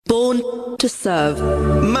Born to serve.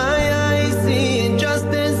 My eyes see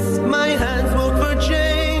injustice, my hands work for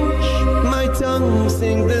change, my tongue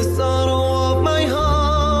sings the sorrow of my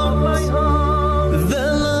heart. The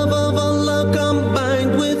love of Allah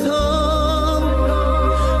combined with hope.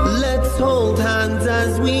 Let's hold hands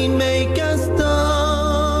as we make a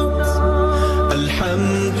start.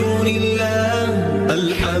 Alhamdulillah,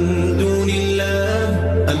 Alhamdulillah,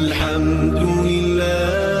 Alhamdulillah.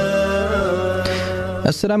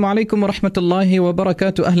 Assalamu alaikum wa rahmatullahi wa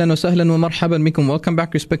barakatuh. Ahlan wa sahlan wa marhaban bikum. Welcome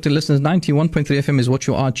back, respected listeners. 91.3 FM is what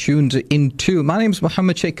you are tuned into. My name is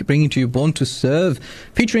Muhammad Sheikh, bringing to you Born to Serve,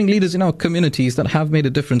 featuring leaders in our communities that have made a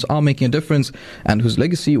difference, are making a difference, and whose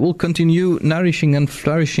legacy will continue nourishing and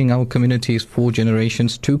flourishing our communities for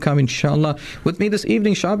generations to come, inshallah. With me this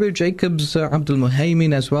evening, Shabir Jacobs, Abdul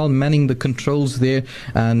Muhaymin as well, manning the controls there.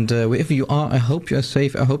 And wherever you are, I hope you're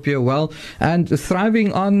safe, I hope you're well, and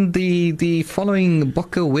thriving on the following Baqarah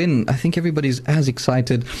win. I think everybody's as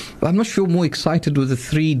excited. I'm not sure more excited with the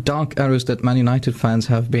three dark arrows that Man United fans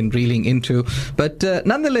have been reeling into. But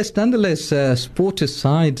nonetheless, sport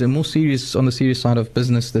aside, more serious on the serious side of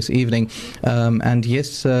business this evening. And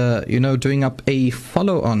yes, doing up a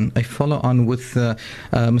follow-on with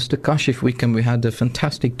Mr. Kashif Wickham. We had a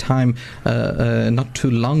fantastic time not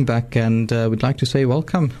too long back, and we'd like to say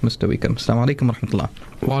welcome, Mr. Wickham. Assalamu alaikum wa rahmatullah.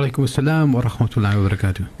 Wa alaikum assalam wa rahmatullahi wa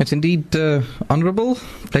barakatuh. It's indeed honourable,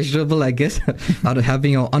 pleasurable, I guess, out of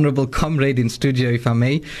having our honourable comrade in studio, if I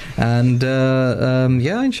may. And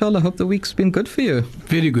inshallah, hope the week's been good for you.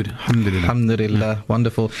 Very good, alhamdulillah. Alhamdulillah,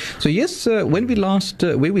 wonderful. So yes, when we last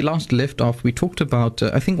where we last left off, we talked about,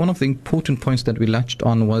 I think one of the important points that we latched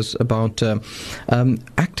on was about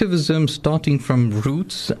activism starting from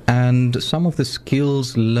roots and some of the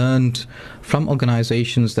skills learned from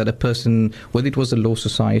organizations that a person, whether it was the Law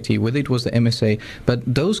Society, whether it was the MSA, but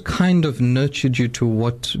those kind of nurtured you to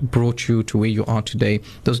what brought you to where you are today.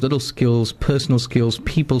 Those little skills, personal skills,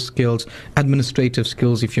 people skills, administrative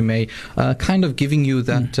skills, if you may, kind of giving you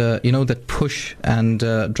that, that push and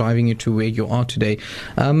driving you to where you are today.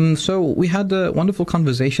 So we had a wonderful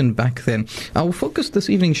conversation back then. Our focus this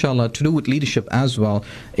evening, inshallah, to do with leadership as well,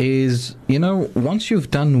 is, once you've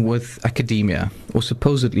done with academia, or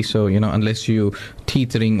supposedly so, unless you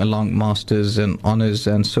teetering along masters and honors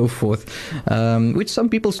and so forth, which some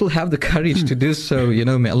people still have the courage to do so,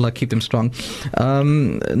 may Allah keep them strong.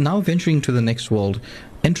 Now venturing to the next world,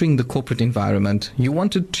 entering the corporate environment, you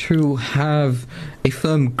wanted to have a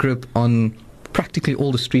firm grip on practically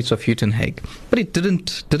all the streets of Uitenhage, but it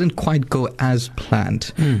didn't quite go as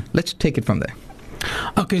planned. Let's take it from there.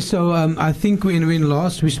 Okay, so I think when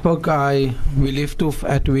last we spoke, we left off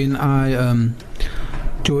at when I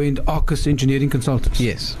joined Arcus Engineering Consultants.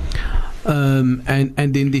 Yes. And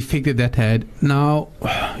then the effect that had. Now,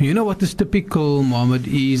 what is typical, Mohammed,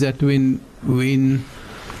 is that when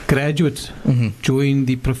graduates join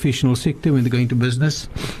the professional sector, when they go into business,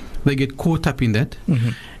 they get caught up in that.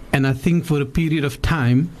 And I think for a period of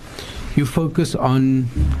time, you focus on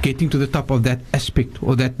getting to the top of that aspect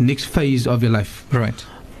or that next phase of your life. Right.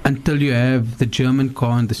 Until you have the German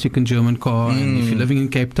car and the second German car, and if you're living in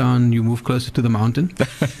Cape Town, you move closer to the mountain.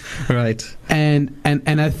 Right. And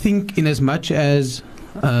I think in as much as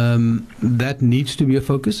that needs to be a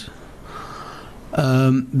focus,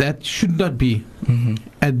 that should not be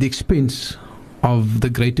at the expense of the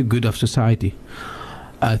greater good of society.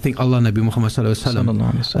 I think Allah Nabi Muhammad sallallahu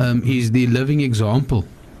alaihi wasallam is the living example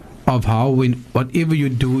of how whatever you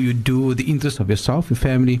do with the interest of yourself, your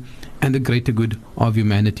family, and the greater good of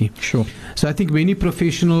humanity. Sure. So I think many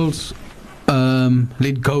professionals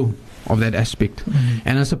let go of that aspect.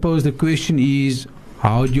 And I suppose the question is,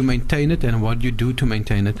 how do you maintain it and what do you do to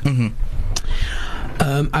maintain it?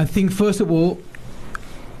 I think first of all,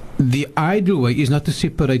 the ideal way is not to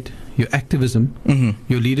separate your activism,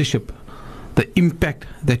 your leadership, the impact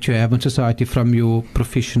that you have on society from your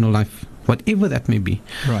professional life, whatever that may be.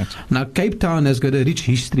 Right. Now, Cape Town has got a rich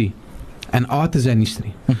history and artisan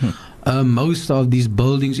history. Most of these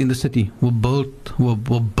buildings in the city were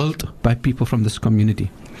built by people from this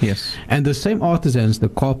community. Yes. And the same artisans, the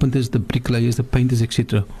carpenters, the bricklayers, the painters,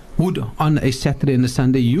 etc., would on a Saturday and a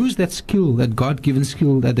Sunday use that skill, that God-given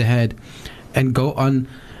skill that they had, and go on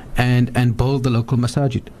and build the local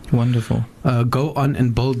masajid. Wonderful. Go on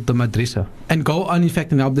and build the madrasa, and go on, in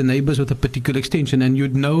fact, and help the neighbors with a particular extension. And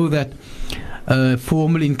you'd know that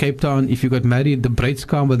formerly in Cape Town, if you got married, the bride's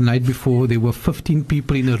come the night before, there were 15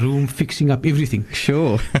 people in a room fixing up everything.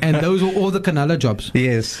 Sure. And those were all the Kanala jobs.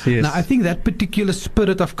 Yes, yes. Now, I think that particular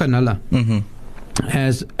spirit of Kanala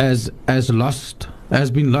has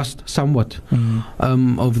been lost somewhat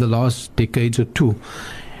over the last decades or two.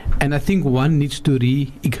 And I think one needs to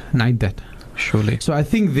reignite that. Surely. So I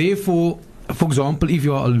think, therefore, for example, if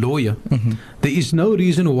you are a lawyer, there is no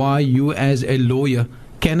reason why you as a lawyer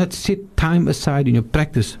cannot set time aside in your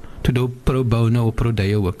practice to do pro bono or pro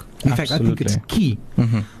deo work. In fact, I think it's key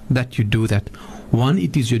that you do that. One,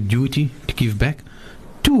 it is your duty to give back.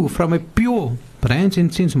 Two, from a pure brands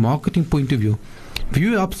and sense marketing point of view, if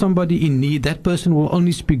you help somebody in need, that person will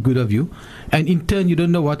only speak good of you, and in turn you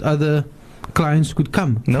don't know what other clients could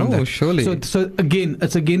come. No, surely. So again,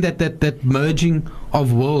 it's that merging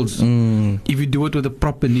of worlds. If you do it with the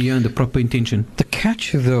proper niyyah and the proper intention. The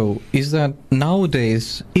catch, though, is that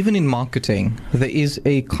nowadays, even in marketing, there is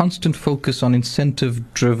a constant focus on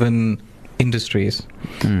incentive-driven industries.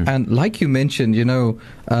 And like you mentioned,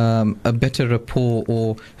 a better rapport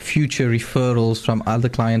or future referrals from other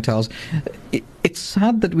clienteles. It's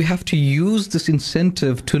sad that we have to use this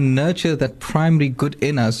incentive to nurture that primary good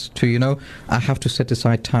in us to, I have to set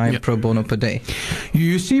aside time pro bono per day.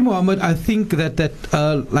 You see, Muhammad, I think that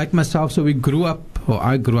like myself, so I grew up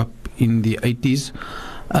in the 80s.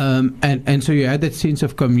 And so you had that sense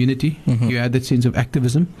of community, you had that sense of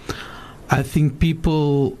activism. I think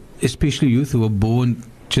people, especially youth who were born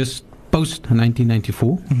just post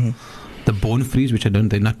 1994, the born frees, which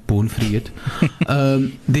they're not born free yet.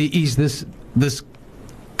 There is this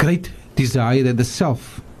great desire that the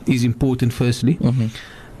self is important. Firstly,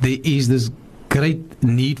 there is this great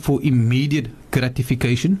need for immediate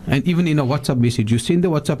gratification, and even in a WhatsApp message, you send the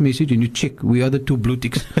WhatsApp message and you check where are the 2 blue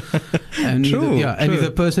ticks. And true. And if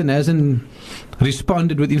the person hasn't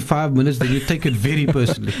responded within 5 minutes, then you take it very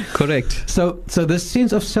personally. Correct. So this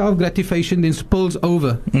sense of self-gratification then spills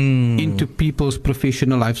over into people's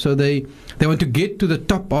professional life. So they want to get to the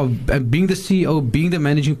top of being the CEO, being the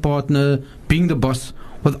managing partner, being the boss,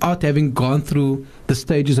 without having gone through the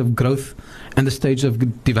stages of growth and the stages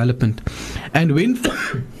of development. And when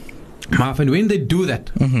when they do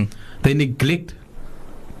that, they neglect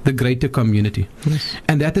the greater community. Yes.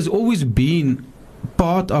 And that has always been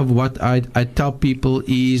part of what I tell people,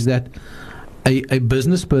 is that a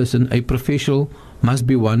business person, a professional, must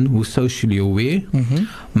be one who's socially aware,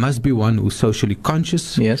 must be one who's socially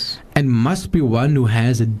conscious, yes, and must be one who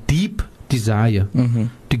has a deep desire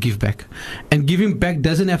to give back. And giving back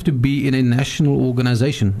doesn't have to be in a national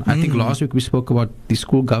organization. I think last week we spoke about the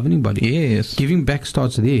school governing body. Yes. Giving back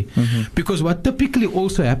starts there. Because what typically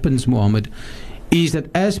also happens, Muhammad, is that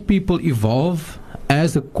as people evolve,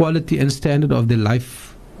 as the quality and standard of their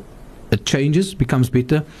life changes, becomes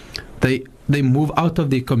better, they move out of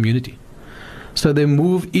their community. So they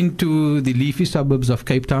move into the leafy suburbs of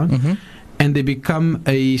Cape Town, and they become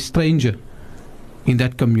a stranger in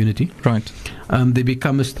that community. Right. They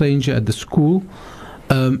become a stranger at the school,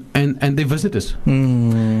 and they visit us.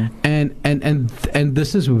 And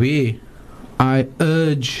this is where I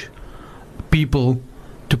urge people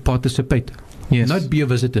to participate. Yes. Not be a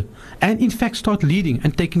visitor, and in fact start leading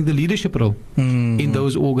and taking the leadership role in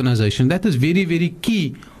those organizations. That is very, very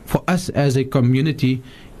key for us as a community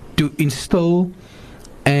to instill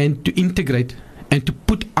and to integrate and to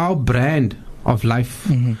put our brand of life,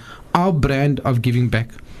 our brand of giving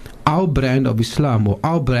back, our brand of Islam or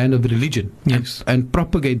our brand of religion, yes, and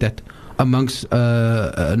propagate that amongst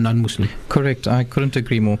non-Muslim. Correct. I couldn't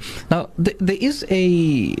agree more. Now, there is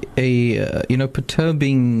a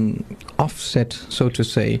perturbing offset, so to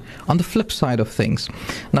say, on the flip side of things.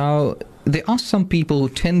 Now, there are some people who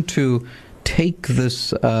tend to take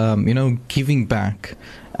this, giving back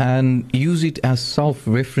and use it as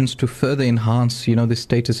self-reference to further enhance, the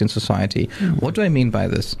status in society. What do I mean by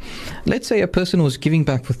this? Let's say a person was giving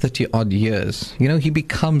back for 30-odd years. He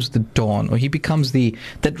becomes the Don, or he becomes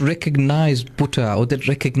that recognized Buddha, or that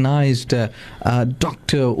recognized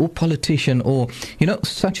doctor or politician, or,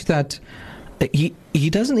 such that he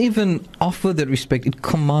doesn't even offer that respect. He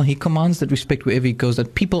commands that respect wherever he goes,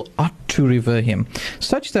 that people ought to revere him.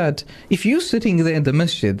 Such that if you're sitting there in the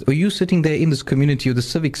masjid, or you're sitting there in this community or the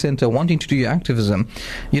civic center wanting to do your activism,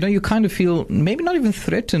 you kind of feel maybe not even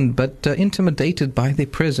threatened, but intimidated by their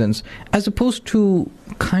presence, as opposed to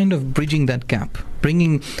kind of bridging that gap,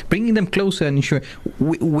 bringing them closer and ensuring,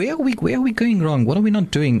 where are we going wrong? What are we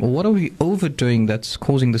not doing? Or what are we overdoing that's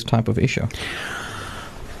causing this type of issue?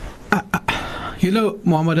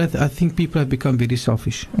 Muhammad, I think people have become very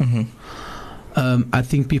selfish. I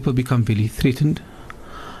think people become very threatened.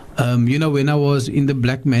 When I was in the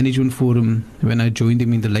Black Management Forum, when I joined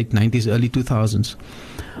them in the late 90s, early 2000s,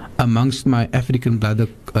 amongst my African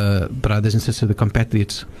brothers and sisters, the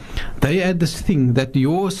compatriots, they had this thing that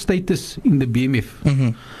your status in the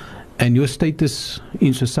BMF and your status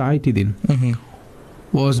in society then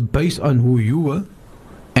was based on who you were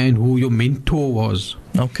and who your mentor was.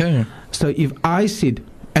 Okay. So if I said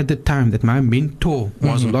at the time that my mentor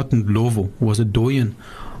was Lawton Ndlovu, was a doyen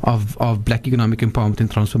of black economic empowerment and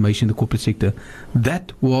transformation in the corporate sector,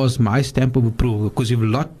 that was my stamp of approval. Because if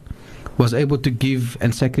Lot was able to give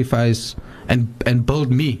and sacrifice and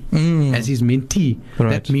build me as his mentee,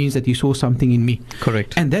 that means that he saw something in me.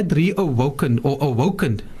 Correct. And that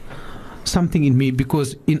awoken something in me,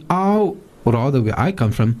 because in where I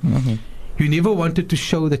come from, you never wanted to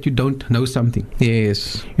show that you don't know something.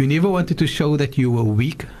 Yes. You never wanted to show that you were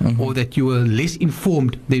weak or that you were less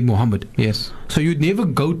informed than Muhammad. Yes. So you'd never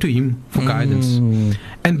go to him for guidance.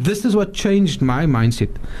 And this is what changed my mindset.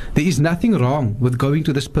 There is nothing wrong with going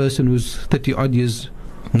to this person who's 30 odd years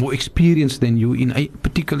more experienced than you in a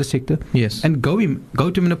particular sector. Yes. And go to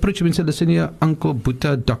him and approach him and say, listen here, uncle,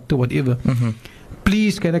 Buddha, doctor, whatever.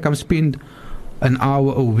 Please, can I come spend an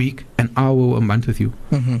hour a week, an hour a month with you,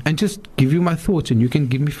 and just give you my thoughts, and you can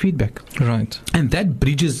give me feedback. Right. And that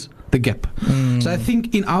bridges the gap. So I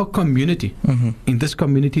think in our community, in this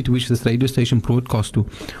community to which this radio station broadcasts to,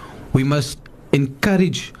 we must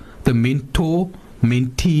encourage the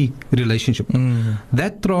mentor-mentee relationship.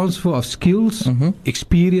 That transfer of skills,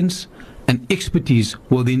 experience, and expertise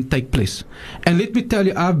will then take place. And let me tell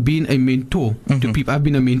you, I've been a mentor to people. I've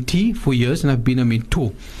been a mentee for years, and I've been a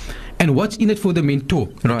mentor. And what's in it for the mentor?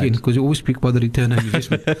 Right. Again, because you always speak about the return on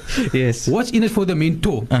investment. Yes. What's in it for the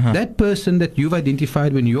mentor? That person that you've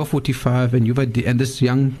identified when you're 45 and and this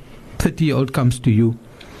young 30-year-old comes to you.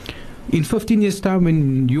 In 15 years' time,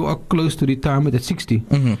 when you are close to retirement at 60,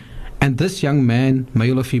 and this young man,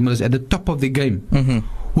 male or female, is at the top of the game,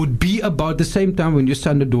 would be about the same time when your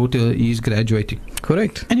son or daughter is graduating.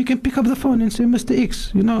 Correct. And you can pick up the phone and say, Mr.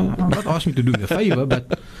 X, I'm not asking you to do me a favor,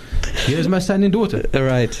 but here's my son and daughter.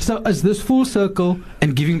 Right. So it's this full circle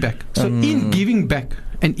and giving back. So in giving back,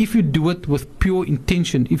 and if you do it with pure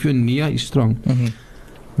intention, if your niyyah is strong,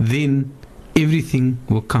 then everything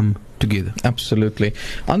will come together. Absolutely.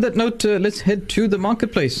 On that note, let's head to the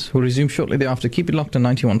marketplace. We'll resume shortly thereafter. Keep it locked on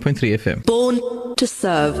 91.3 FM. Born to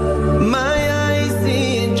serve. My eyes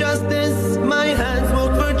see injustice, my hands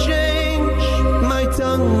work for change, my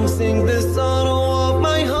tongue sing the sorrow of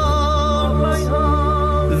my heart.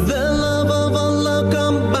 The love of Allah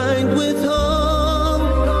combined with hope.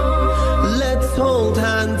 Let's hold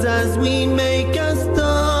hands as we make a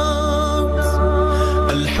start.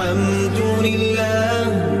 Alhamdulillah,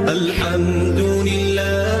 Alhamdulillah,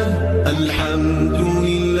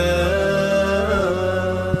 Alhamdulillah.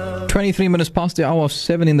 23 minutes past the hour of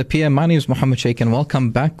 7 in the PM. My name is Muhammad Sheikh, and welcome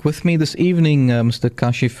back with me this evening, Mr.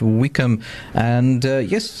 Kashif Wickham. And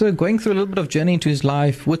going through a little bit of journey into his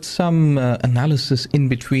life with some analysis in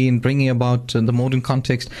between, bringing about the modern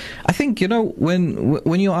context. I think,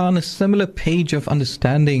 when you are on a similar page of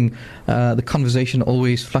understanding, the conversation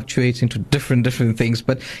always fluctuates into different things.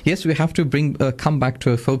 But yes, we have to come back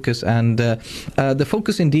to a focus, and the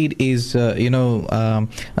focus indeed is, the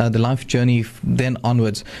life journey then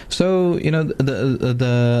onwards. So,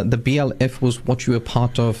 the BLF was what you were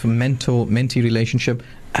part of, mentor-mentee relationship,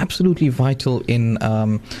 absolutely vital in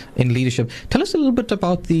leadership. Tell us a little bit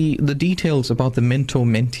about the details about the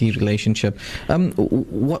mentor-mentee relationship.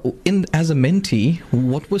 As a mentee,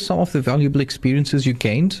 what were some of the valuable experiences you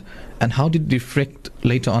gained, and how did it reflect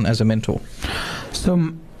later on as a mentor?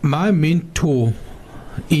 So my mentor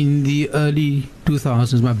in the early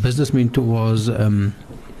 2000s, my business mentor was Iqbal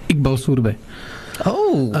Surbe.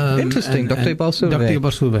 Oh, interesting. Dr. Iqbal Surbe. Dr.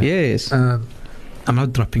 Iqbal Surbe. Yes. I'm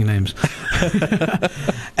not dropping names.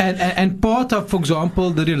 and part of, for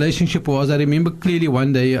example, the relationship was, I remember clearly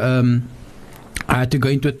one day I had to go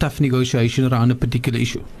into a tough negotiation around a particular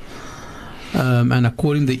issue. And I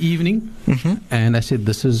called him the evening, and I said,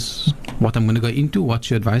 this is what I'm going to go into.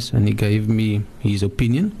 What's your advice? And he gave me his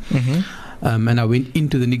opinion. And I went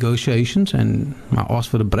into the negotiations, and I asked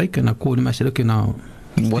for a break, and I called him. I said, okay, now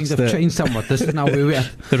things have changed somewhat. This is now where we're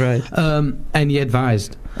at. Right. And he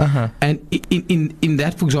advised. And in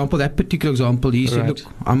that, for example, that particular example, he said, look,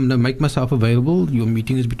 I'm going to make myself available. Your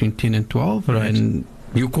meeting is between 10 and 12, and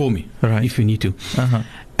you call me if you need to.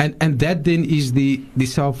 And that then is the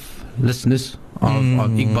selflessness of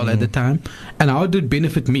Iqbal at the time. And how did it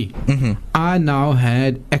benefit me? I now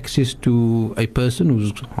had access to a person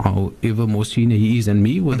who's however more senior he is than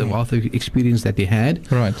me, with the wealth of experience that he had,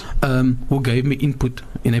 who gave me input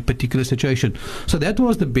in a particular situation. So that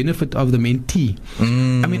was the benefit of the mentee.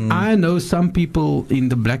 I mean, I know some people in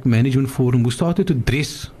the Black Management Forum who started to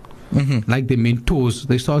dress like their mentors,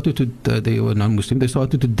 they started to, they were non-Muslim, they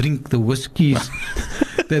started to drink the whiskies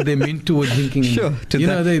that their mentor were drinking. Sure,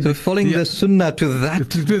 so following the sunnah to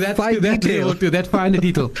that fine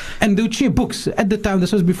detail. And they would share books. At the time,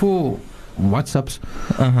 this was before WhatsApps.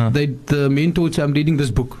 The mentor would say, I'm reading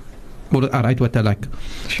this book. Or I write what I like.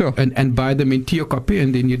 Sure. And buy the mentee a copy,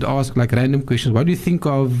 and then you'd ask like random questions. What do you think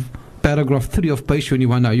of paragraph 3 of page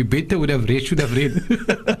 21 now? You better should have read.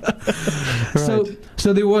 Right.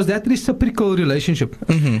 So there was that reciprocal relationship.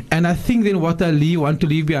 And I think then what I want to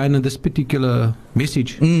leave behind in this particular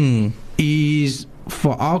message is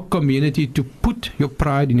for our community to put your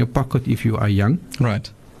pride in your pocket if you are young.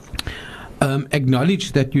 Right.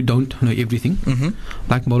 Acknowledge that you don't know everything,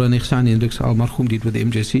 like Maulana Ihsan Hendricks Al-Marhum did with the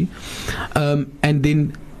MJC, and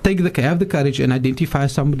then have the courage and identify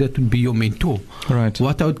somebody that would be your mentor. Right.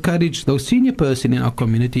 What I would encourage those senior person in our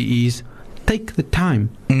community is take the time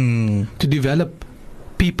to develop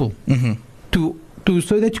people to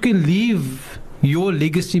so that you can leave your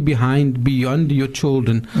legacy behind beyond your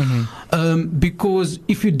children. Because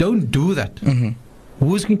if you don't do that,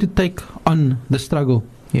 who's going to take on the struggle?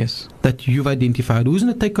 Yes. That you've identified? Who's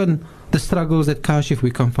going to take on the struggles that Kashif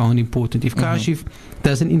we found important? If Kashif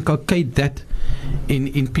doesn't inculcate that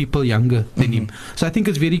in people younger than him. So I think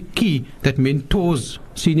it's very key that mentors,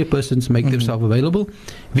 senior persons make themselves available.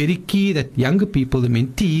 Very key that younger people, the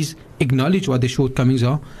mentees, acknowledge what their shortcomings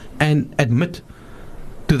are and admit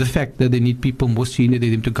to the fact that they need people more senior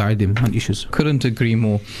than them to guide them on issues. Couldn't agree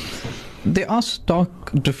more. There are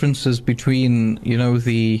stark differences between,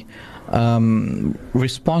 the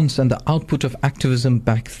response and the output of activism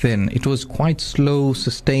back then. It was quite slow,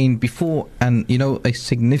 sustained before, and a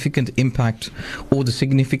significant impact or the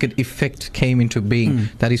significant effect came into being.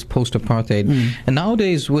 That is post-apartheid. And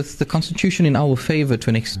nowadays, with the constitution in our favor to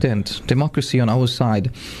an extent, democracy on our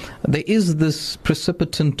side, there is this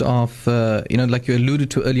precipitant of like you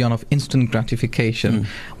alluded to earlier on, of instant gratification.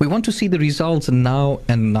 We want to see the results now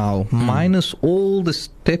and now, minus all the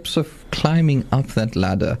steps of climbing up that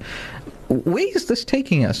ladder. Where is this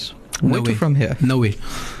taking us? Where to from here? Nowhere.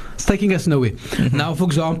 It's taking us nowhere. Now, for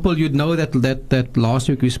example, you'd know that last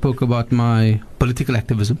week we spoke about my political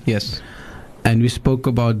activism. Yes. And we spoke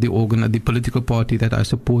about the political party that I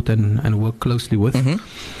support and work closely with.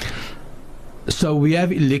 So we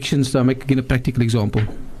have elections. I'll make again a practical example.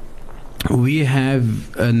 We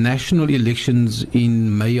have national elections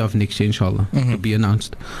in May of next year, inshallah, to be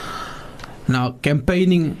announced. Now,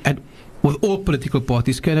 campaigning with all political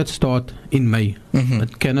parties cannot start in May.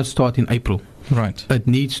 It cannot start in April. Right. It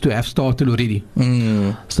needs to have started already.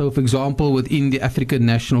 So, for example, within the African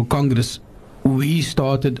National Congress, we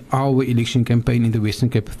started our election campaign in the Western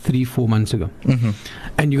Cape 3-4 months ago.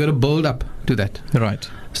 And you got to build up to that. Right.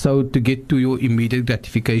 So to get to your immediate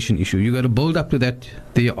gratification issue, you got to build up to that.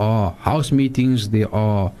 There are house meetings, there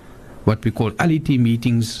are what we call LET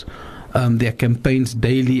meetings, there are campaigns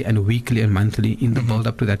daily and weekly and monthly in the build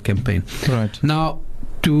up to that campaign. Right. Now,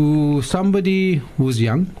 to somebody who's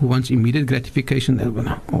young, who wants immediate gratification,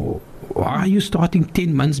 why are you starting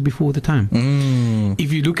 10 months before the time?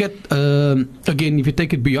 If you look at, again, if you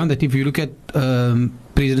take it beyond that, if you look at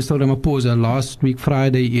President Cyril Ramaphosa, last week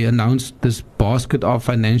Friday, he announced this basket of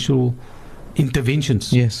financial interventions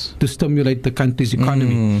to stimulate the country's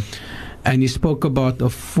economy. And he spoke about a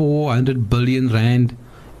 400 billion rand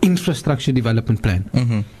infrastructure development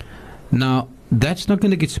plan. Now, that's not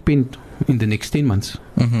going to get spent in the next 10 months.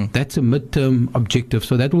 That's a midterm objective.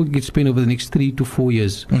 So that will get spent over the next 3 to 4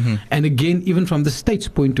 years. And again, even from the state's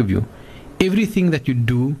point of view, everything that you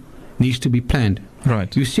do needs to be planned.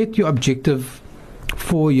 Right. You set your objective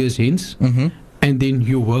 4 years hence, and then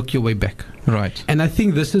you work your way back. Right. And I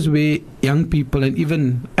think this is where young people and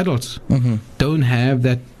even adults don't have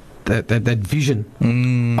that vision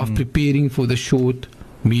of preparing for the short,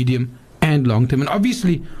 medium, and long term. And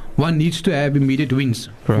obviously, one needs to have immediate wins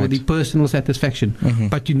for the personal satisfaction.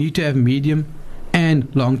 But you need to have medium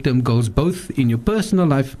and long-term goals, both in your personal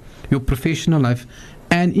life, your professional life,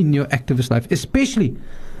 and in your activist life, especially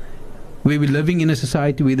where we're living in a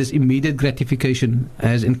society where this immediate gratification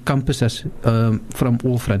has encompassed us from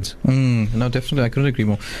all fronts. No, definitely, I couldn't agree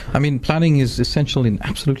more. I mean, planning is essential in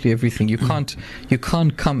absolutely everything. You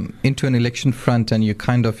can't come into an election front and you're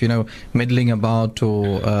kind of, meddling about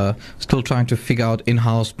or still trying to figure out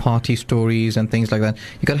in-house party stories and things like that.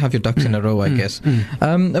 You got to have your ducks in a row, I guess.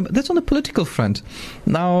 But that's on the political front.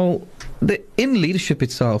 Now, in leadership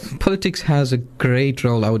itself, politics has a great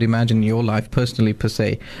role, I would imagine, in your life personally, per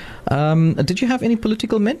se. Did you have any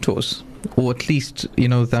political mentors, or at least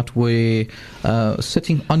that were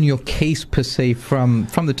sitting on your case per se from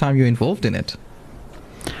the time you're involved in it?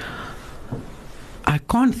 I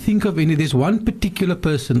can't think of any. There's one particular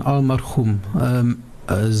person, Al Marhum,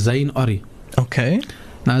 Zain Ari. Okay.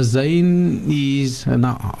 Now Zain is,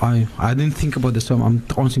 now I didn't think about this, so I'm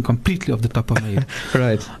answering completely off the top of my head.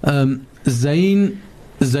 Right. Zain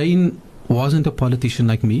wasn't a politician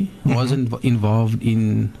like me, wasn't involved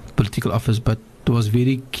in political office, but was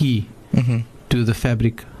very key to the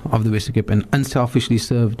fabric of the Western Cape and unselfishly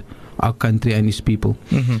served our country and its people.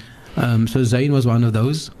 So Zain was one of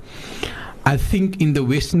those. I think in the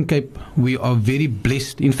Western Cape we are very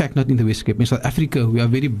blessed. In fact, not in the Western Cape, in South Africa we are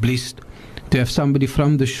very blessed to have somebody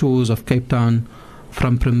from the shores of Cape Town,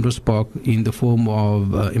 from Primrose Park, in the form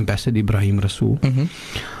of Ambassador Ibrahim Rasool.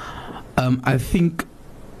 I think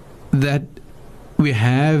that we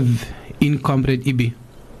have in Comrade Ibi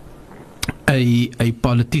a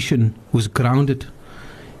politician who's grounded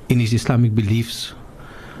in his Islamic beliefs,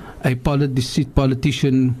 a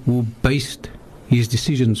politician who based his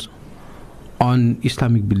decisions on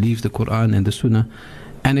Islamic beliefs, the Qur'an and the Sunnah,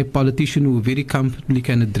 and a politician who very comfortably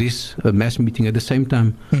can address a mass meeting at the same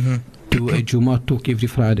time to a Jummah talk every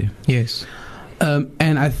Friday. Yes.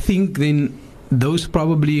 And I think then those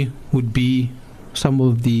probably would be some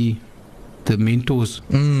of the mentors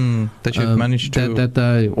that you've managed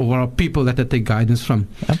to or people that take guidance from.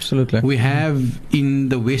 Absolutely. We have in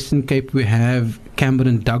the Western Cape, we have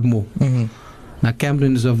Cameron Dugmore. Now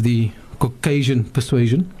Cameron is of the Caucasian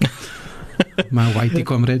persuasion. My whitey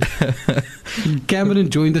comrade. Cameron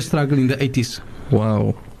joined the struggle in the 80s.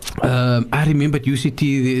 Wow. I remember at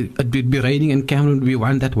UCT it would be raining and Cameron would be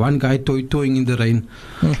that one guy toying in the rain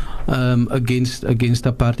against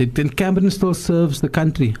apartheid. And Cameron still serves the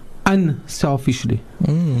country unselfishly,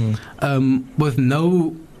 with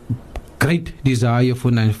no great desire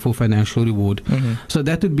for financial reward. So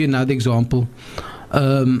that would be another example.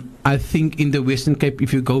 I think in the Western Cape,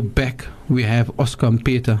 if you go back, we have Oscar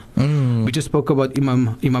Mpeta. We just spoke about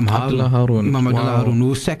Imam Harun,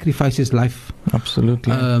 who sacrificed his life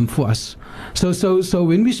for us. So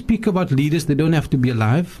when we speak about leaders, they don't have to be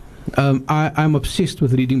alive. I'm obsessed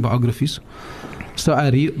with reading biographies. So I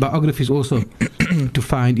read biographies also to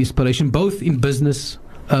find inspiration, both in business,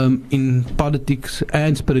 in politics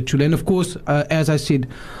and spiritual. And of course, as I said,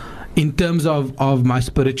 in terms of my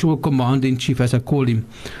spiritual commander-in-chief, as I call him,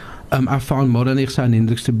 I found Maulana Ihsan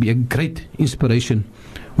Hendricks to be a great inspiration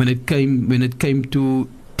when it came to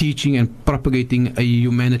teaching and propagating a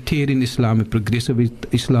humanitarian Islam, a progressive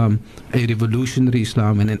Islam, a revolutionary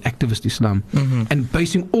Islam, and an activist Islam, and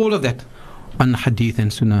basing all of that on Hadith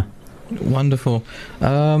and Sunnah. Wonderful.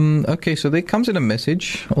 Okay, so there comes in a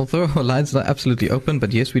message, although our lines are absolutely open,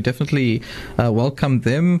 but yes, we definitely welcome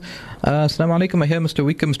them. Assalamu alaikum. I hear Mr.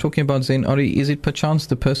 Wickham's talking about Zain Ari. Is it perchance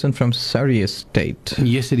the person from Surrey Estate?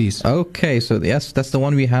 Yes, it is. Okay, so yes, that's the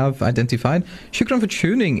one we have identified. Shukran for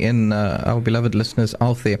tuning in, our beloved listeners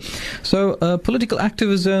out there. So, political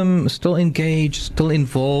activism, still engaged, still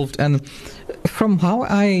involved, and from how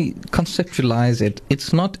I conceptualize it,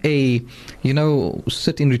 it's not a,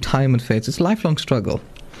 sit in retirement phase. It's a lifelong struggle.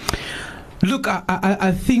 Look,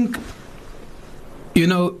 I think,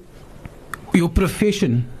 your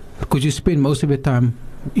profession, because you spend most of your time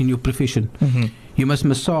in your profession, you must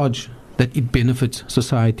massage that it benefits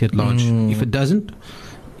society at large. If it doesn't,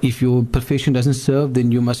 if your profession doesn't serve,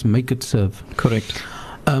 then you must make it serve. Correct.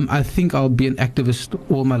 I think I'll be an activist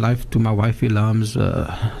all my life to my wife Ilham's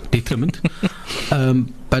detriment.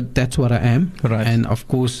 But that's what I am. Right. And of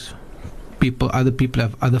course, other people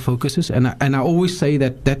have other focuses. And I always say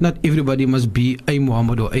that not everybody must be a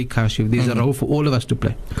Muhammad or a Kashif. There's a role for all of us to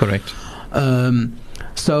play. Correct.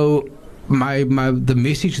 So the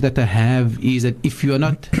message that I have is that if you are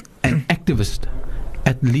not an activist,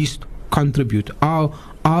 at least contribute. Our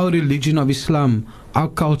religion of Islam, our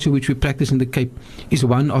culture which we practice in the Cape, is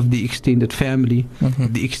one of the extended family,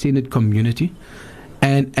 the extended community,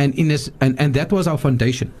 and that was our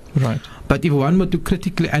foundation. Right. But if one were to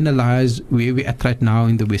critically analyze where we're at right now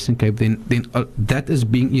in the Western Cape, then that is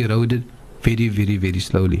being eroded very, very, very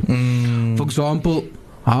slowly. For example,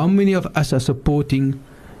 how many of us are supporting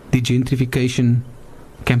the gentrification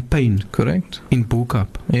campaign? Correct. In Bukap.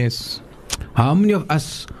 Yes. How many of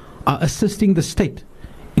us are assisting the state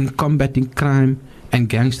in combating crime and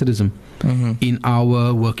gangsterism in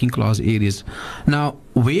our working class areas? Now,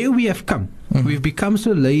 where we have come, we've become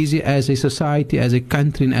so lazy as a society, as a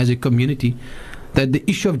country, and as a community, that the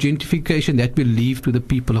issue of gentrification, that we leave to the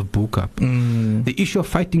people of Bukap. The issue of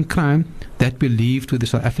fighting crime, that we leave to the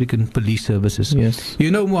South African police services. Yes.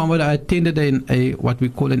 Muhammad, I attended a what we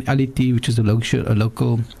call an LET, which is a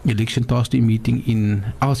local election task team meeting in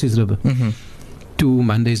Alces River 2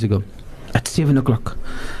 Mondays ago at 7 o'clock.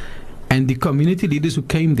 And the community leaders who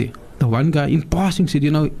came there, The one guy in passing said,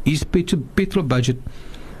 his petrol budget,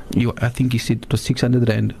 I think he said it was 600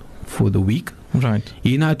 rand for the week. Right.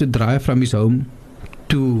 He now had to drive from his home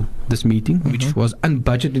to this meeting, which was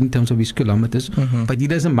unbudgeted in terms of his kilometers. But he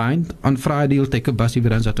doesn't mind. On Friday, he'll take a bus if he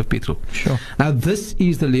runs out of petrol. Sure. Now, this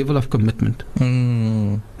is the level of commitment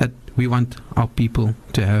that we want our people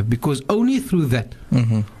to have, because only through that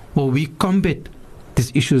will we combat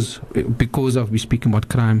these issues, because of we speaking about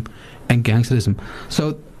crime and gangsterism.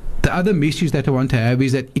 So the other message that I want to have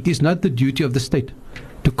is that it is not the duty of the state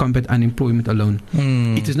to combat unemployment alone.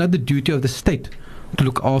 It is not the duty of the state to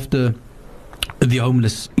look after the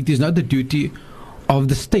homeless. It is not the duty of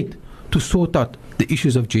the state to sort out the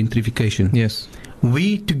issues of gentrification. Yes.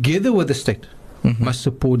 We, together with the state, must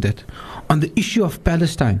support that. On the issue of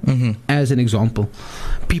Palestine, as an example,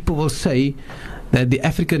 people will say that the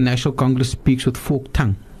African National Congress speaks with forked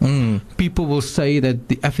tongue. People will say that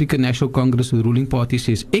the African National Congress, the ruling party,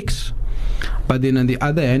 says X, but then on the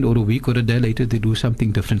other hand, or a week or a day later, they do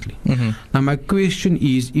something differently. Now, my question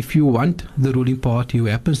is, if you want the ruling party, who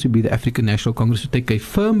happens to be the African National Congress, to take a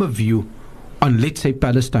firmer view on, let's say,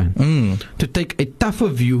 Palestine, to take a tougher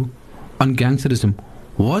view on gangsterism,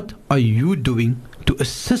 what are you doing to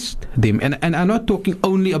assist them? And I'm not talking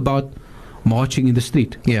only about marching in the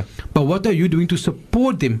street, but what are you doing to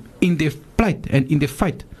support them in their plight and in their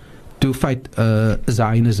fight to fight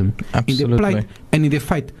Zionism? Absolutely. In their plight and in their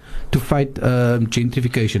fight to fight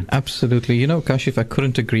gentrification. Absolutely. Kashif, I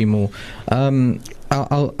couldn't agree more.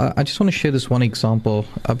 I just want to share this one example.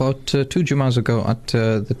 About 2 Jumas ago at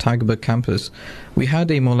the Tygerberg campus, we had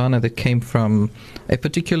a Maulana that came from a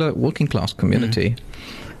particular working class community.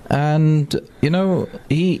 And,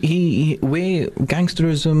 he where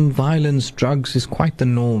gangsterism, violence, drugs is quite the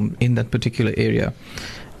norm in that particular area.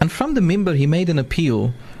 And from the mimbar, he made an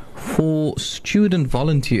appeal for student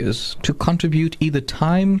volunteers to contribute either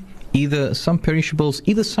time, either some perishables,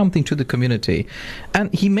 either something to the community.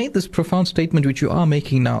 And he made this profound statement, which you are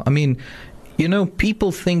making now. I mean,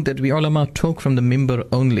 people think that we ulama talk from the mimbar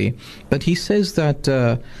only, but he says that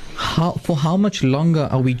for how much longer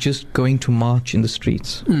are we just going to march in the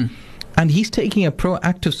streets? And he's taking a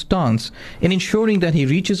proactive stance in ensuring that he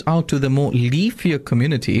reaches out to the more leafier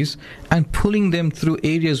communities and pulling them through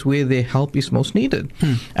areas where their help is most needed.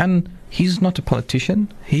 And he's not a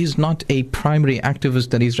politician. He's not a primary activist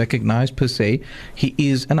that is recognized per se. He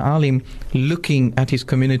is an alim looking at his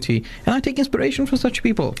community. And I take inspiration from such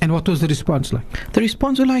people. And what was the response like? The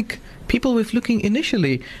response was like, people were looking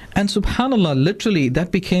initially. And subhanAllah, literally,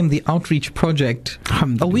 that became the outreach project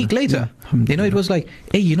a week later. It was like,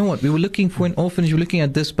 hey, you know what? We were looking for an orphanage, we were looking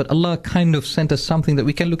at this, but Allah kind of sent us something that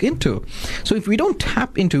we can look into. So if we don't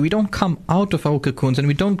tap into, we don't come out of our cocoons and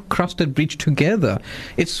we don't cross that bridge together,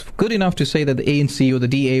 it's good enough to say that the ANC or the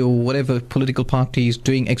DA or whatever political party is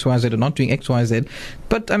doing XYZ or not doing XYZ.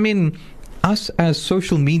 But I mean, us as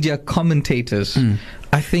social media commentators,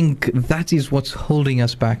 I think that is what's holding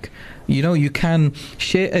us back. You can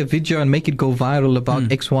share a video and make it go viral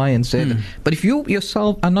about X, Y, and Z. But if you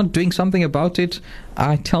yourself are not doing something about it,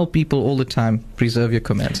 I tell people all the time, preserve your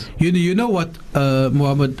comments. You know what,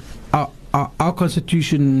 Muhammad? Our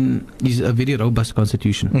constitution is a very robust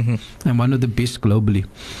constitution and one of the best globally.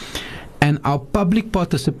 And our public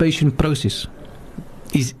participation process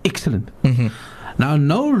is excellent. Now,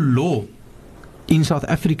 no law in South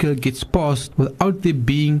Africa gets passed without there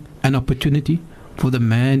being an opportunity for the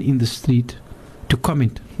man in the street to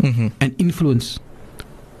comment and influence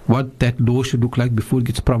what that law should look like before it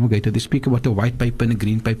gets promulgated. They speak about a white paper and a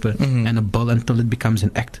green paper and a bill until it becomes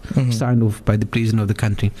an act signed off by the president of the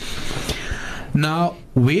country. Now,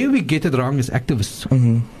 where we get it wrong as activists,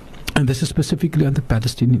 and this is specifically on the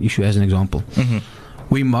Palestinian issue as an example,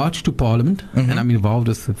 we march to Parliament, and I'm involved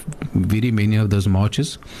with very many of those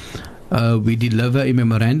marches. We deliver a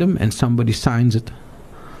memorandum and somebody signs it.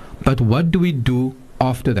 But what do we do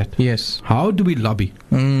after that? Yes. How do we lobby?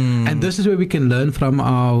 And this is where we can learn from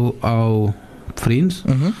our friends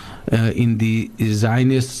in the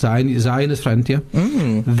Zionist frontier.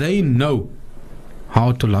 They know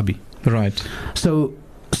how to lobby. Right. So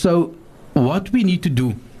what we need to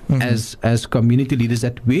do as community leaders,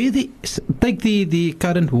 that where take the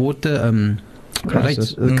current water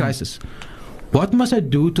crisis. What must I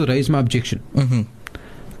do to raise my objection?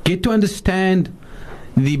 Get to understand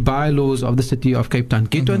the bylaws of the city of Cape Town.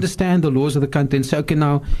 Get to understand the laws of the country and say, okay,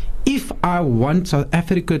 now, if I want South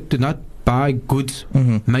Africa to not buy goods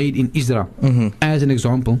made in Israel, as an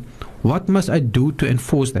example, what must I do to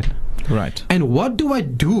enforce that? Right. And what do I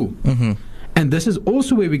do? And this is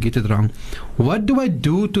also where we get it wrong. What do I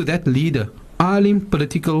do to that leader, alim,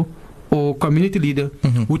 political or community leader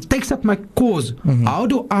who takes up my cause, how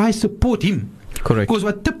do I support him? Correct. Because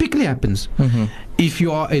what typically happens, if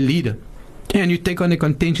you are a leader and you take on a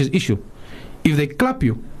contentious issue, if they clap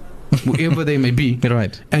you, whoever they may be,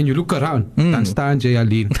 right, and you look around, dan staan jy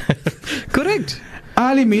alleen. Correct.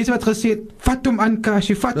 Al die mense wat gesê het, vat hom aan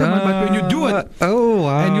Kashi, vat hom aan, but when you do it, oh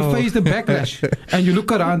wow, and you face the backlash, and you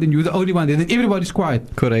look around and you're the only one there, then everybody's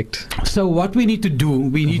quiet. Correct. So what we need to do,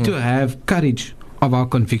 we need to have courage of our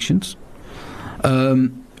convictions.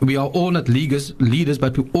 We are all not leaders,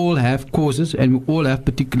 but we all have causes and we all have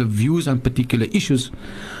particular views on particular issues.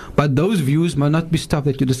 But those views must not be stuff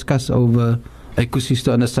that you discuss over a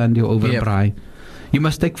kusista on a Sunday or over a braai. You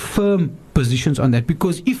must take firm positions on that,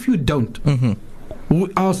 because if you don't, who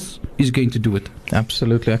else is going to do it?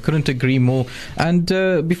 Absolutely, I couldn't agree more. And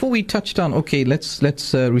before we touch down, okay, let's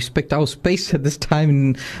respect our space at this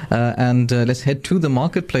time, and let's head to the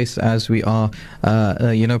marketplace as we are,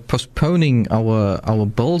 postponing our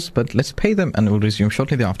bills. But let's pay them, and we'll resume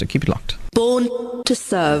shortly thereafter. Keep it locked. Born to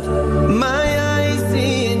serve. My eyes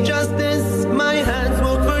see injustice, my hands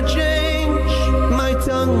work for change, my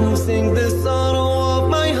tongue sing the sorrow of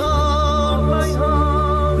my heart.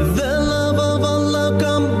 The love of Allah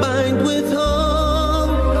combined with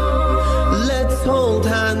hope. Let's hold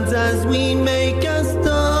hands as we make a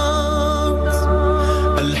start.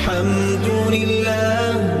 Alhamdulillah,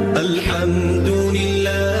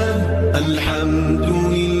 Alhamdulillah, Alhamdulillah.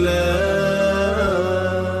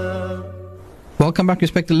 Welcome back,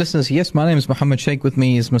 respected listeners. Yes, my name is Muhammad Sheikh. With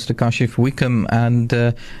me is Mr. Kashif Wickham, and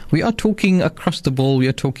we are talking across the board. We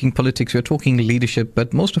are talking politics, we are talking leadership,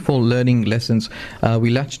 but most of all, learning lessons. We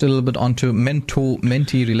latched a little bit onto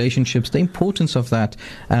mentor-mentee relationships, the importance of that,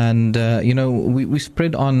 and we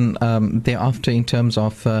spread on thereafter in terms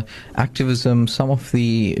of activism, some of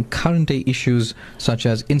the current day issues such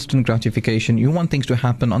as instant gratification. You want things to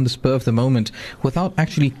happen on the spur of the moment without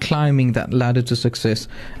actually climbing that ladder to success,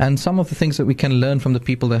 and some of the things that we can learn from the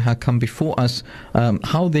people that have come before us,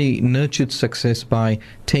 how they nurtured success by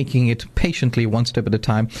taking it patiently one step at a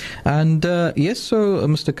time. And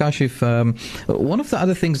Mr. Kashif, one of the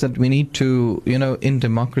other things that we need to, in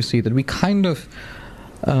democracy, that we kind of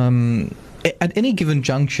at any given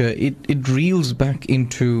juncture, it reels back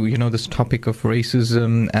into, this topic of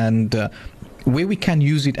racism, and where we can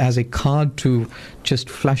use it as a card to just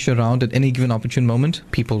flash around at any given opportune moment,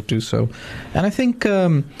 people do so. And I think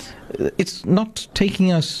it's not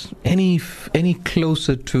taking us any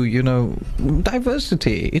closer to,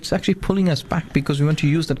 diversity. It's actually pulling us back, because we want to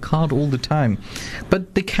use that card all the time.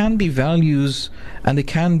 But there can be values and there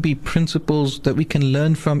can be principles that we can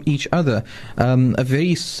learn from each other. A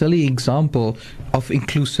very silly example of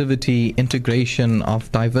inclusivity, integration,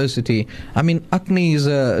 of diversity. I mean, Akni is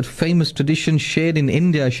a famous tradition shared in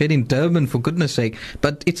India, shared in Durban, for goodness sake,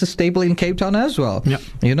 but it's a staple in Cape Town as well. Yeah.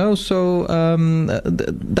 So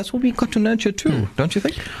that's what we got to nurture too, don't you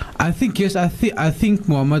think? I think, yes, I think,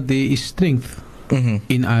 Muhammad, there is strength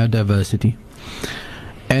in our diversity.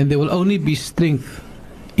 And there will only be strength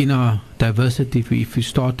in our diversity if we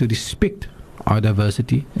start to respect our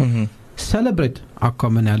diversity, celebrate our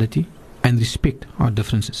commonality, and respect our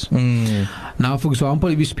differences. Now, for example,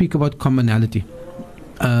 if we speak about commonality,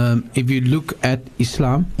 if you look at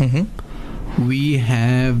Islam, we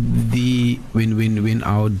have when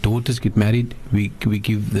our daughters get married, we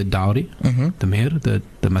give the dowry, the meher,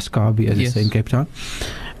 the maskabi, as they say in Cape Town,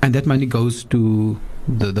 and that money goes to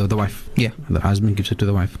the wife. Yeah, the husband gives it to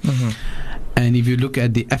the wife. And if you look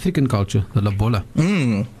at the African culture, the lobola,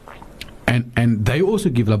 and they also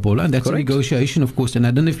give lobola, and that's a negotiation, of course. And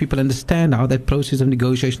I don't know if people understand how that process of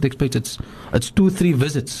negotiation takes place. It's 2-3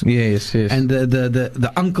 visits. Yes. And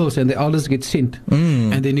the uncles and the elders get sent,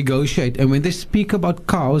 and they negotiate. And when they speak about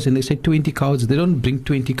cows and they say 20 cows, they don't bring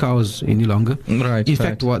 20 cows any longer. Right. In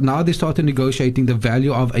fact, now they started negotiating the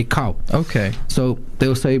value of a cow. Okay. So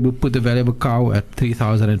they'll say, we'll put the value of a cow at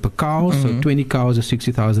 3,000 per cow. So 20 cows is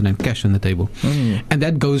 60,000 and cash on the table, and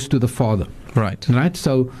that goes to the father. Right.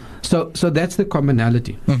 So that's the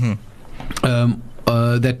commonality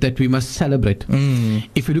that we must celebrate.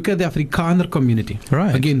 If you look at the Afrikaner community,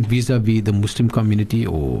 again, vis-a-vis the Muslim community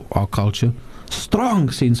or our culture, strong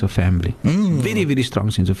sense of family, very, very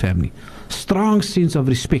strong sense of family, strong sense of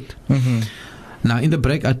respect. Now, in the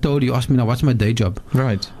break, I told you, asked me, now, what's my day job?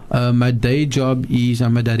 Right. My day job is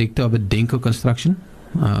I'm a director of a Denko Construction,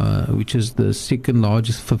 which is the second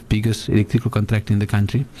largest, 5th biggest electrical contractor in the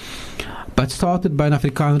country. But started by an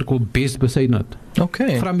Afrikaner called Best Besaidnot.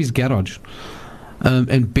 Okay. From his garage.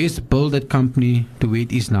 And Best built that company to where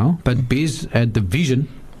it is now. But Best had the vision,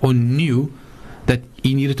 or knew, that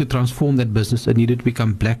he needed to transform that business. It needed to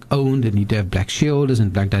become black owned. It needed to have black shareholders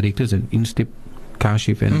and black directors and Instep,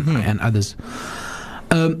 Kashif and others.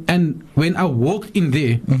 And when I walked in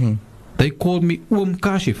there, they called me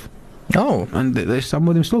Kashif. Oh. And some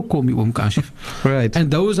of them still call me Kashif. Right.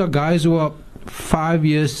 And those are guys who are 5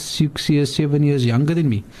 years, 6 years, 7 years younger than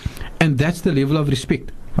me. And that's the level of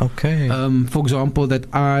respect. Okay. For example,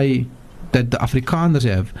 that the Afrikaners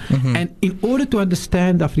have. And in order to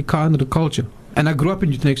understand Afrikaner culture, and I grew up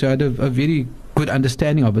in Utenex, so I had a very good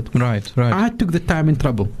understanding of it. Right, right. I took the time and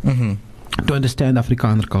trouble to understand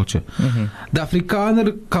Afrikaner culture. The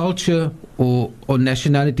Afrikaner culture or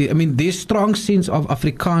nationality, I mean, there's strong sense of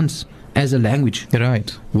Afrikaans as a language. Right.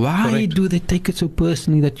 Why Correct. do they take it so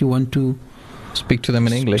personally that you want to Speak to them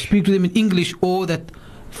in English. Speak to them in English, or that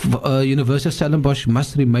University of Stellenbosch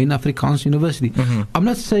must remain Afrikaans university. I'm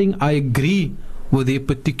not saying I agree with their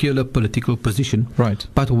particular political position, Right.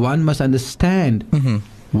 but one must understand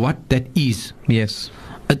what that is. Yes.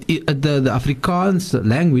 The Afrikaans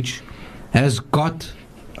language has got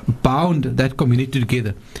bound that community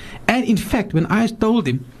together. And in fact, when I told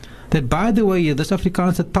him that, by the way, this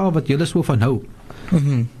Afrikaanse taal wat julle so van hou,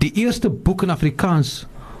 die eerste boek in Afrikaans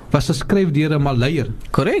was geskryf deur 'n Malayer,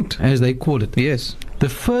 Correct. as they call it. Yes. The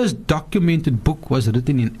first documented book was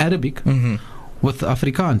written in Arabic with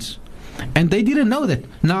Afrikaans. And they didn't know that.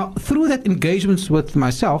 Now, through that engagements with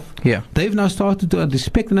myself, Yeah. they've now started to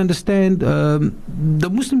respect and understand the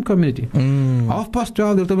Muslim community.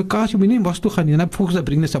 12:30, they'll tell me, "Kash, we need to gaan." And volgens I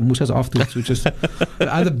bring the samosas afterwards, which is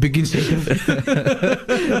the other big incentive.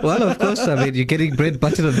 Well, of course, I mean, you're getting bread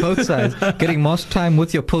buttered on both sides, getting more time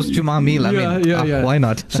with your post-Juma meal. I mean, why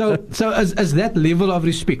not? So as that level of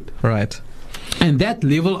respect, Right. and that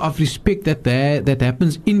level of respect that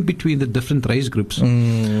happens in between the different race groups,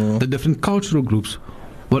 the different cultural groups,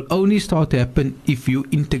 will only start to happen if you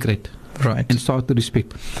integrate Right. and start to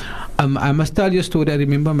respect. I must tell you a story. I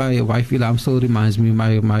remember my wife Ilham still reminds me,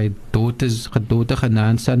 my daughter's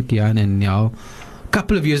genaamd Sankian, and now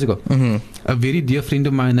couple of years ago, a very dear friend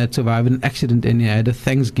of mine had survived an accident, and he had a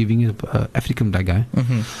Thanksgiving, African black guy,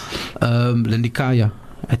 Lindikaya,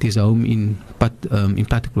 at his home in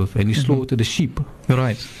Pattenkloof, and he slaughtered a sheep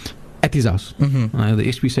Right. at his house. The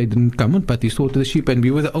SPCA didn't come on, but he slaughtered the sheep, and we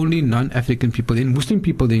were the only non-African people there, Muslim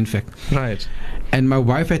people there, in fact. Right. And my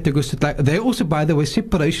wife had to go sit like, they also, by the way,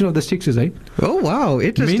 separation of the sexes, eh? Oh, wow.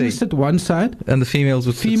 Interesting. Men sit one side, And the females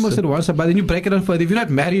would females at one side, but then you break it down further. If you're not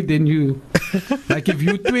married, then you, like if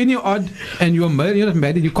you're 20 odd and you're married, you're not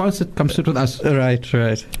married, you can't come sit with us. Right,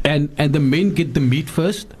 right. And the men get the meat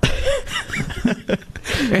first.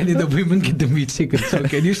 And then the women get the meat second. So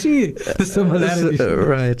can you see the similarities?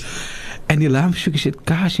 Right. And Ilham shook his head,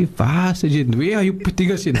 "Gosh, where are you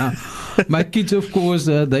putting us in now?" My kids, of course,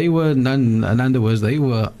 they were none other words. They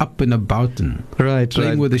were up and about and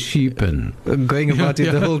playing with the sheep and going about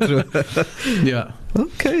it the whole crew. Yeah.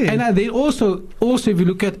 Okay. And then also if you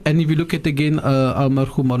look at again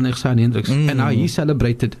Almarhum Mornegsan Hendricks, and how he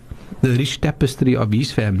celebrated the rich tapestry of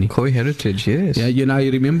his family. Khoi heritage, yes. Yeah,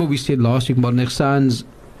 you remember we said last week Mornegsan's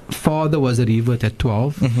father was a revert at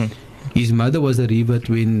 12. His mother was a revert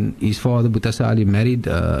when his father Butasa Ali married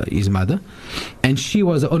his mother, and she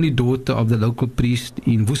was the only daughter of the local priest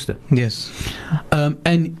in Worcester. Yes.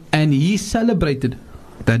 And he celebrated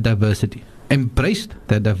that diversity, embraced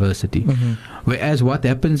that diversity. Whereas what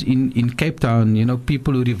happens in Cape Town,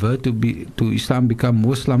 people who revert to Islam become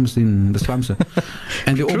Muslims in the slums,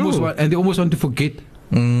 and they almost want to forget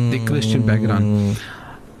their Christian background.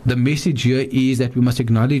 The message here is that we must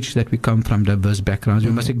acknowledge that we come from diverse backgrounds.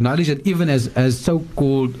 We must acknowledge that even as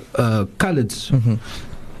so-called coloureds,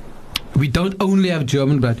 we don't only have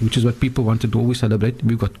German blood, which is what people want to always celebrate.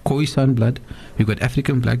 We've got Khoisan blood, we've got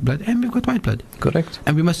African black blood, and we've got white blood. Correct.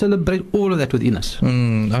 And we must celebrate all of that within us.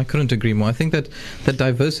 I couldn't agree more. I think that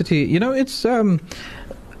diversity, it's...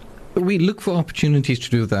 we look for opportunities to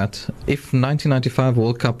do that. If 1995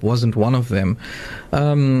 World Cup wasn't one of them,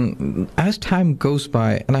 as time goes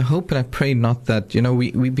by, and I hope and I pray not that,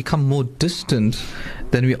 we become more distant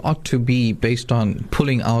than we ought to be based on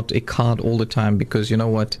pulling out a card all the time, because you know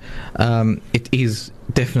what, it is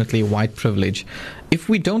definitely white privilege. If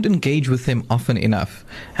we don't engage with them often enough,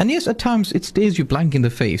 and yes, at times it stares you blank in the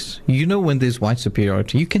face. When there's white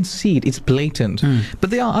superiority, you can see it; it's blatant. But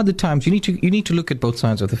there are other times you need to look at both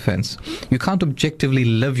sides of the fence. You can't objectively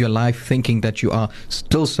live your life thinking that you are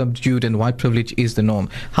still subdued and white privilege is the norm.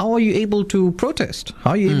 How are you able to protest?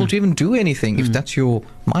 How are you able to even do anything if that's your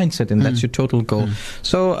mindset, and that's your total goal.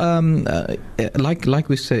 So, like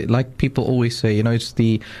we say, like people always say, it's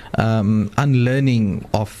the unlearning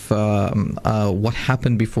of what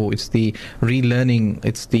happened before. It's the relearning.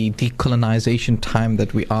 It's the decolonization time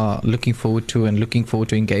that we are looking forward to and looking forward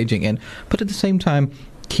to engaging in. But at the same time,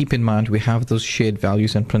 keep in mind we have those shared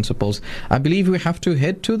values and principles. I believe we have to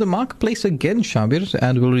head to the marketplace again, Shabir,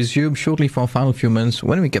 and we'll resume shortly for our final few minutes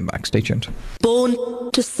when we get back. Stay tuned. Born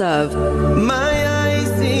to serve. My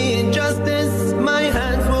eyes see injustice, my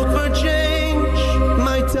hands work for change,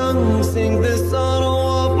 my tongue sing the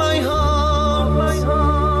sorrow of my heart.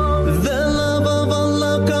 The love of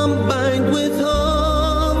Allah combined with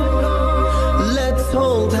hope. Let's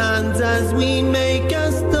hold hands as we make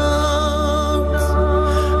a start.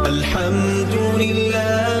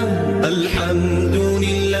 Alhamdulillah,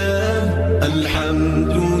 Alhamdulillah,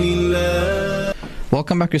 Alhamdulillah.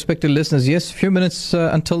 Welcome back, respected listeners. Yes, a few minutes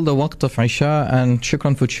until the waqt of Isha, and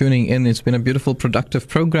shukran for tuning in. It's been a beautiful, productive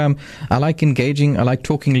program. I like engaging. I like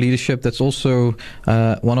talking leadership. That's also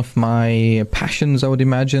one of my passions, I would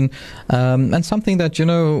imagine, and something that,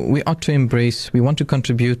 we ought to embrace. We want to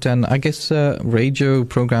contribute, and I guess radio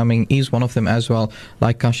programming is one of them as well.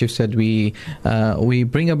 Like Kashif said, we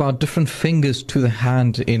bring about different fingers to the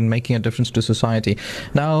hand in making a difference to society.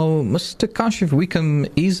 Now, Mr. Kashif Wickham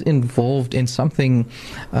is involved in something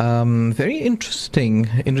very interesting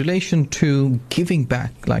in relation to giving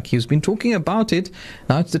back. Like, he's been talking about it.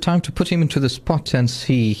 Now it's the time to put him into the spot and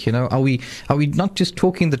see, are we not just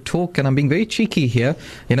talking the talk? And I'm being very cheeky here,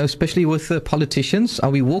 especially with the politicians.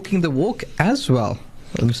 Are we walking the walk as well,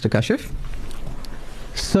 Mr. Kashif?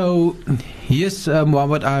 So, yes,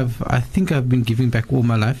 Mohammed, I think I've been giving back all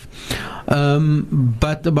my life.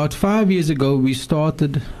 But about 5 years ago, we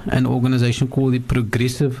started an organization called the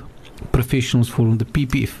Progressive Professionals Forum, the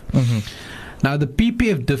PPF. Now, the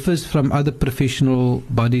PPF differs from other professional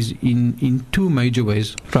bodies in two major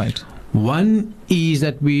ways. Right. One is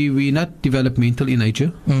that we're not developmental in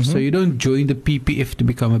nature. So you don't join the PPF to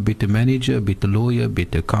become a better manager, a better lawyer, a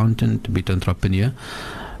better accountant, a better entrepreneur.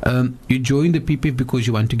 You join the PPF because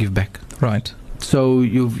you want to give back. Right. So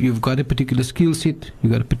you've got a particular skill set,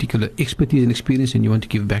 you've got a particular expertise and experience, and you want to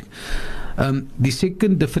give back. The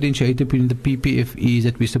second differentiator between the PPF is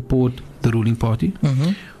that we support the ruling party.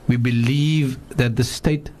 We believe that the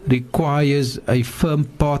state requires a firm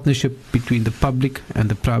partnership between the public and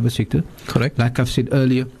the private sector. Correct. Like I've said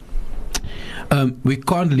earlier, we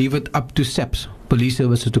can't leave it up to SAPS, police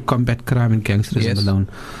services, to combat crime and gangsterism alone.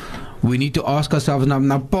 We need to ask ourselves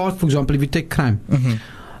now, part, for example, if we take crime,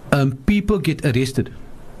 people get arrested,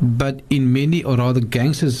 but in many, or rather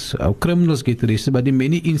gangsters or criminals get arrested, but in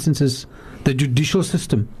many instances, the judicial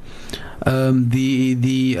system,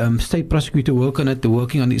 the state prosecutor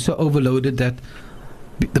working on it, is so overloaded that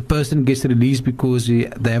the person gets released because they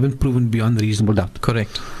haven't proven beyond reasonable doubt.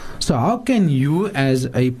 Correct. So how can you, as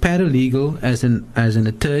a paralegal, as an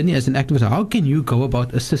attorney, as an activist, how can you go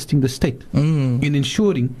about assisting the state in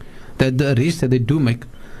ensuring that the arrest that they do make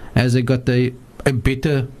has got a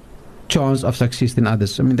better chance of success than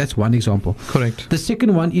others? I mean, that's one example. Correct. The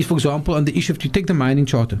second one is, for example, on the issue of, you take the mining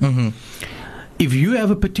charter. If you have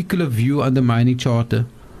a particular view on the mining charter,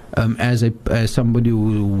 as somebody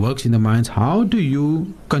who works in the mines, how do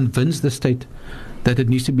you convince the state that it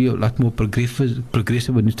needs to be a lot more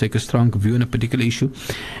progressive and to take a strong view on a particular issue?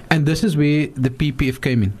 And this is where the PPF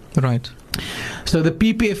came in. Right. So the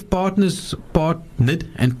PPF partners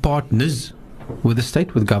with the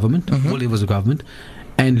state, with government, all levels of government,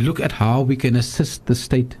 and look at how we can assist the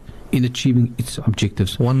state in achieving its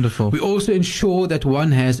objectives. Wonderful. We also ensure that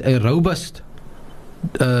one has a robust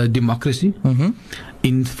democracy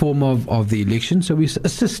in form of the election. So we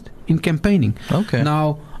assist in campaigning. Okay.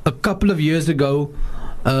 Now, a couple of years ago,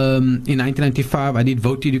 in 1995, I did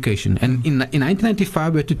vote education, and in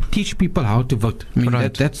 1995 we had to teach people how to vote. I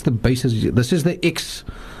mean, that's the basis. This is the X,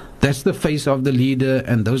 that's the face of the leader,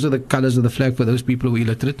 and those are the colors of the flag for those people who are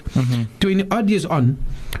illiterate. 20 odd years on,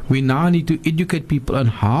 we now need to educate people on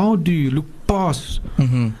how do you look past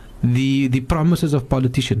the promises of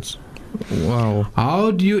politicians. Wow.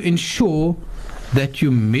 How do you ensure that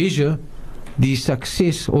you measure the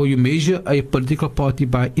success, or you measure a political party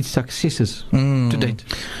by its successes to date?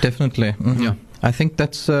 Definitely. Yeah. I think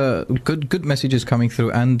that's good messages coming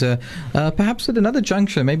through. And perhaps at another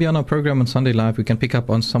juncture, maybe on our program on Sunday Live, we can pick up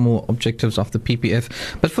on some more objectives of the PPF.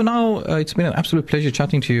 But for now, it's been an absolute pleasure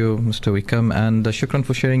chatting to you, Mr. Wickham, and shukran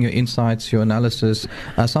for sharing your insights, your analysis,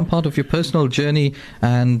 some part of your personal journey.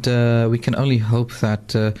 And we can only hope that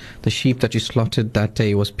the sheep that you slaughtered that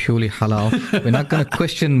day was purely halal. We're not going to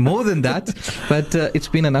question more than that. But it's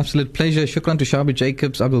been an absolute pleasure. Shukran to Shabi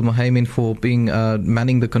Jacobs, Abdul Muhaymin for being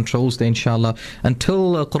manning the controls there, inshallah.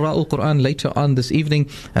 Until Qur'an Qur'an later on this evening,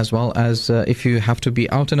 as well as if you have to be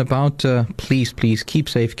out and about, please keep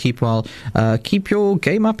safe, keep well, keep your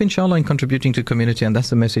game up, inshallah, in contributing to community. And that's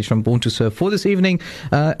the message from Born to Serve for this evening.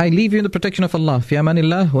 I leave you in the protection of Allah. Fi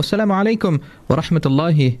amanillah. Wassalamu alaikum wa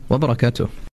rahmatullahi wa barakatuh.